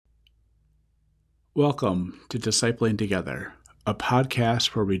Welcome to Discipling Together, a podcast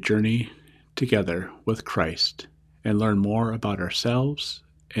where we journey together with Christ and learn more about ourselves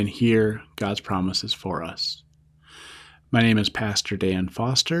and hear God's promises for us. My name is Pastor Dan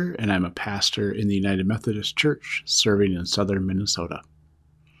Foster, and I'm a pastor in the United Methodist Church serving in southern Minnesota.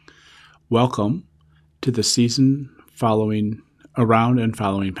 Welcome to the season following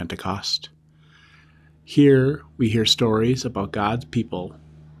Pentecost. Here we hear stories about God's people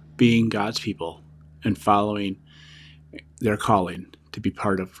being God's people and following their calling to be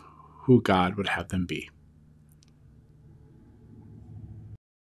part of who God would have them be.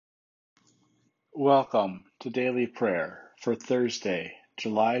 Welcome to Daily Prayer for Thursday,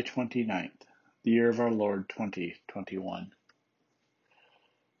 July 29th, the year of our Lord 2021.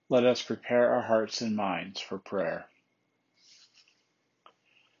 Let us prepare our hearts and minds for prayer.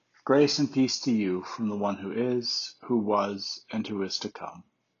 Grace and peace to you from the one who is, who was, and who is to come.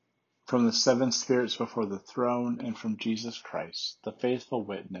 From the seven spirits before the throne, and from Jesus Christ, the faithful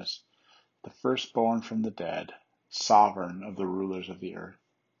witness, the firstborn from the dead, sovereign of the rulers of the earth.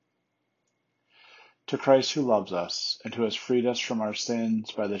 To Christ who loves us, and who has freed us from our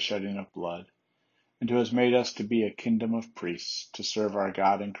sins by the shedding of blood, and who has made us to be a kingdom of priests to serve our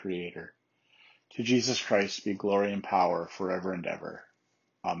God and Creator. To Jesus Christ be glory and power forever and ever.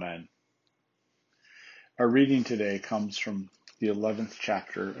 Amen. Our reading today comes from the 11th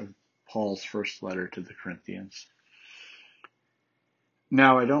chapter of Paul's first letter to the Corinthians.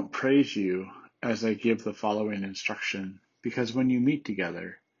 Now I don't praise you as I give the following instruction, because when you meet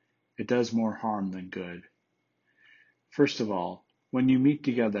together, it does more harm than good. First of all, when you meet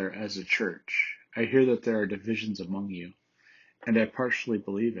together as a church, I hear that there are divisions among you, and I partially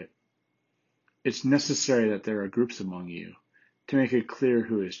believe it. It's necessary that there are groups among you to make it clear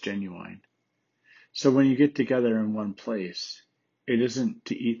who is genuine. So when you get together in one place, it isn't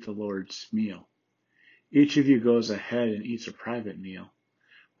to eat the Lord's meal. Each of you goes ahead and eats a private meal.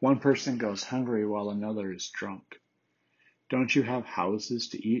 One person goes hungry while another is drunk. Don't you have houses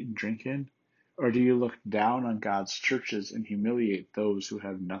to eat and drink in? Or do you look down on God's churches and humiliate those who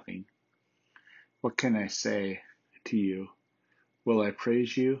have nothing? What can I say to you? Will I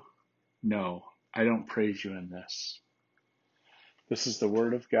praise you? No, I don't praise you in this. This is the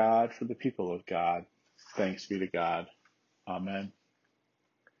word of God for the people of God. Thanks be to God. Amen.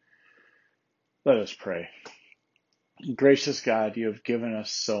 Let us pray. Gracious God, you have given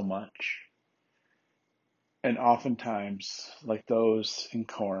us so much. And oftentimes, like those in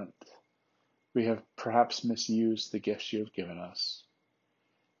Corinth, we have perhaps misused the gifts you have given us.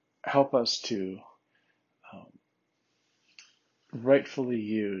 Help us to rightfully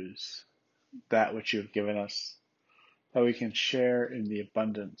use that which you have given us, that we can share in the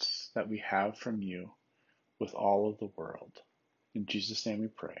abundance that we have from you with all of the world. In Jesus' name we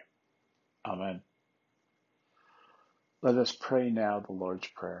pray. Amen. Let us pray now the Lord's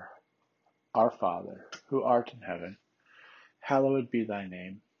Prayer. Our Father, who art in heaven, hallowed be thy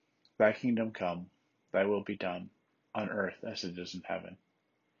name. Thy kingdom come, thy will be done, on earth as it is in heaven.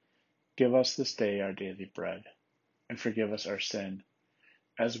 Give us this day our daily bread, and forgive us our sin,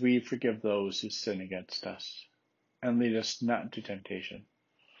 as we forgive those who sin against us. And lead us not into temptation,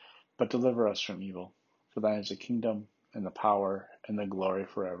 but deliver us from evil. For thine is the kingdom, and the power, and the glory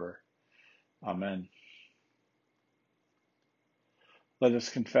forever. Amen. Let us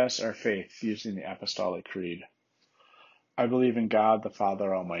confess our faith using the Apostolic Creed. I believe in God the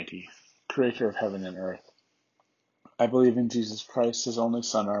Father Almighty, creator of heaven and earth. I believe in Jesus Christ, his only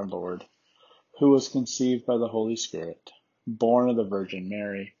Son, our Lord, who was conceived by the Holy Spirit, born of the Virgin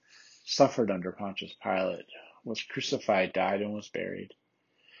Mary, suffered under Pontius Pilate, was crucified, died, and was buried.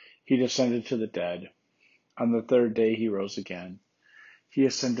 He descended to the dead. On the third day he rose again. He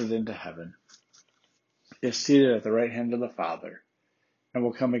ascended into heaven, is seated at the right hand of the Father, and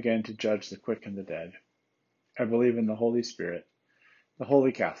will come again to judge the quick and the dead. I believe in the Holy Spirit, the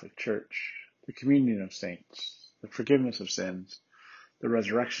Holy Catholic Church, the communion of saints, the forgiveness of sins, the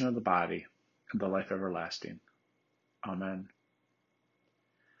resurrection of the body, and the life everlasting. Amen.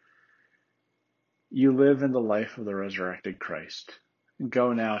 You live in the life of the resurrected Christ, and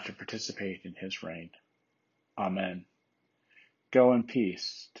go now to participate in his reign. Amen. Go in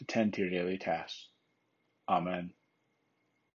peace to tend to your daily tasks. Amen.